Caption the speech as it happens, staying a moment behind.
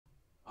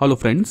Hello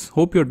friends,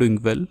 hope you're doing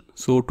well.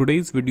 So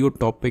today's video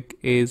topic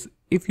is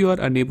if you are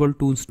unable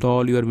to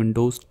install your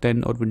Windows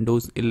 10 or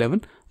Windows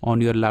 11 on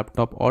your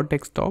laptop or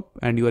desktop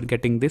and you are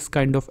getting this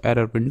kind of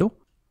error window.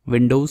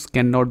 Windows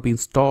cannot be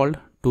installed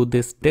to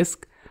this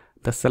disk.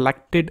 The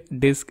selected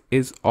disk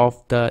is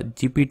of the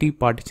GPT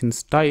partition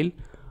style.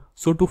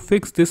 So to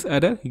fix this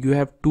error, you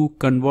have to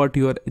convert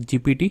your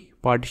GPT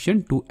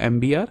partition to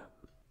MBR.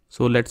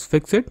 So let's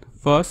fix it.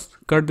 First,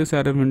 cut this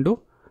error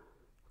window.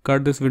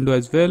 Cut this window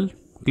as well.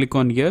 Click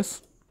on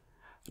yes.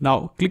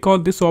 Now click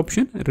on this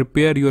option,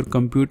 repair your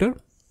computer.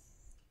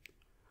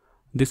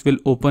 This will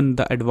open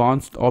the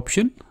advanced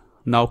option.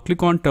 Now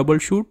click on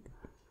troubleshoot.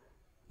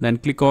 Then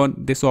click on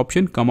this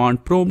option,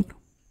 command prompt.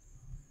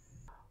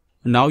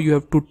 Now you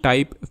have to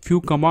type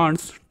few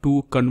commands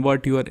to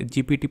convert your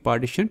GPT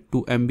partition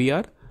to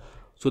MBR.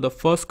 So the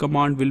first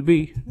command will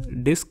be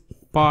disk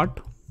part,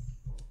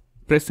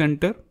 press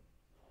enter.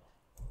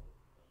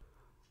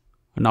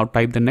 Now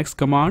type the next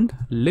command,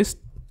 list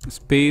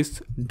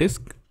space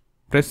disk,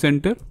 press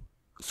enter.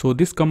 So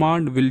this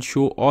command will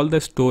show all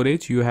the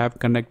storage you have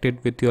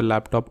connected with your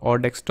laptop or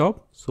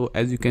desktop. So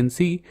as you can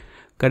see,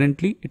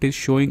 currently it is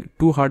showing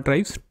 2 hard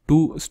drives,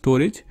 2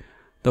 storage.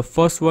 The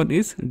first one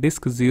is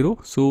disk 0.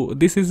 So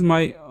this is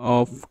my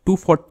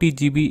 240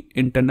 GB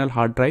internal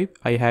hard drive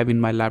I have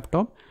in my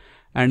laptop,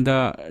 and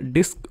the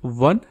disk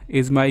 1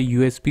 is my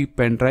USB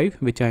pen drive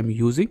which I am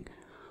using.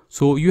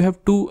 So you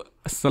have to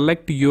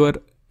select your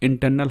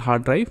internal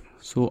hard drive.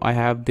 So I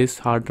have this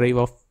hard drive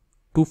of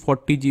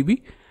 240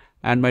 GB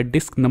and my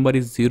disk number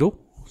is 0.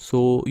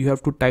 So you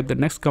have to type the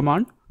next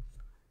command,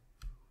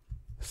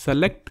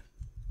 select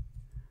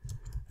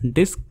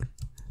disk,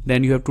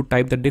 then you have to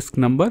type the disk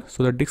number.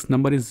 So the disk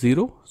number is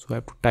 0, so I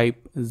have to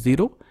type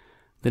 0,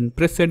 then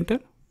press enter.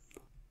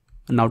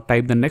 Now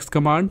type the next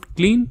command,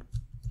 clean.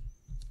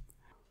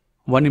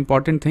 One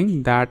important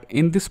thing that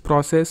in this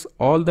process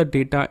all the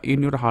data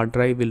in your hard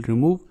drive will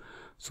remove.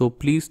 So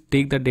please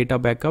take the data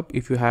backup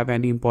if you have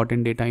any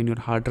important data in your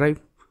hard drive.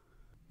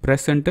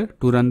 Press enter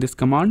to run this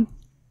command.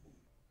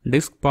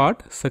 Disk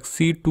part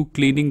succeed to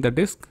cleaning the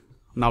disk.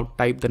 Now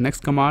type the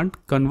next command,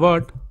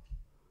 convert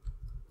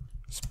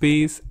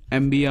space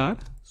MBR.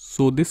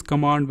 So this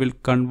command will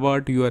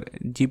convert your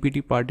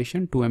GPT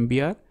partition to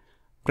MBR.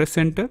 Press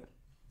enter.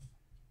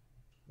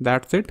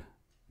 That's it.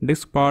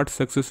 Disk part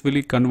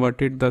successfully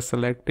converted the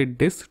selected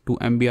disk to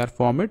MBR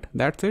format.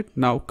 That's it.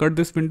 Now cut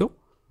this window.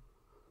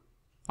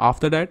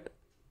 After that,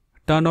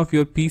 turn off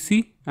your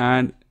PC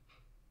and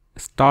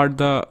start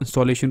the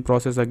installation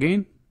process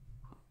again.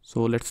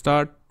 So let's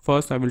start.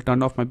 First, I will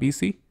turn off my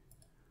PC.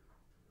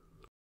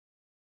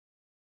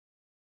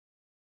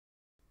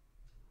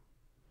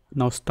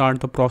 Now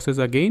start the process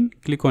again.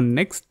 Click on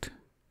next.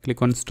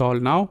 Click on install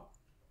now.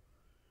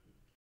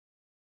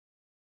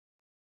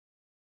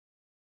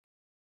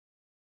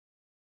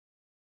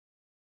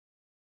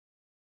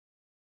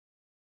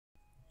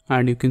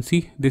 And you can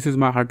see this is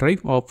my hard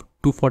drive of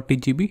 240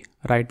 GB.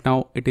 Right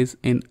now it is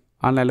in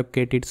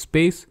unallocated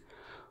space.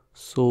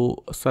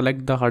 So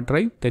select the hard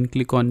drive, then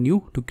click on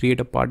new to create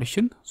a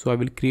partition. So I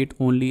will create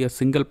only a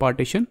single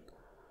partition.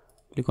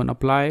 Click on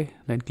apply,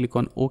 then click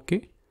on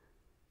OK.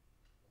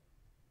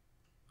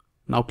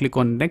 Now click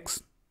on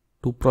next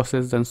to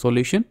process the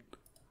installation.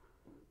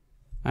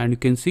 And you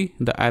can see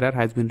the error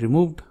has been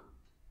removed.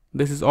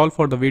 This is all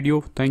for the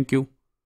video. Thank you.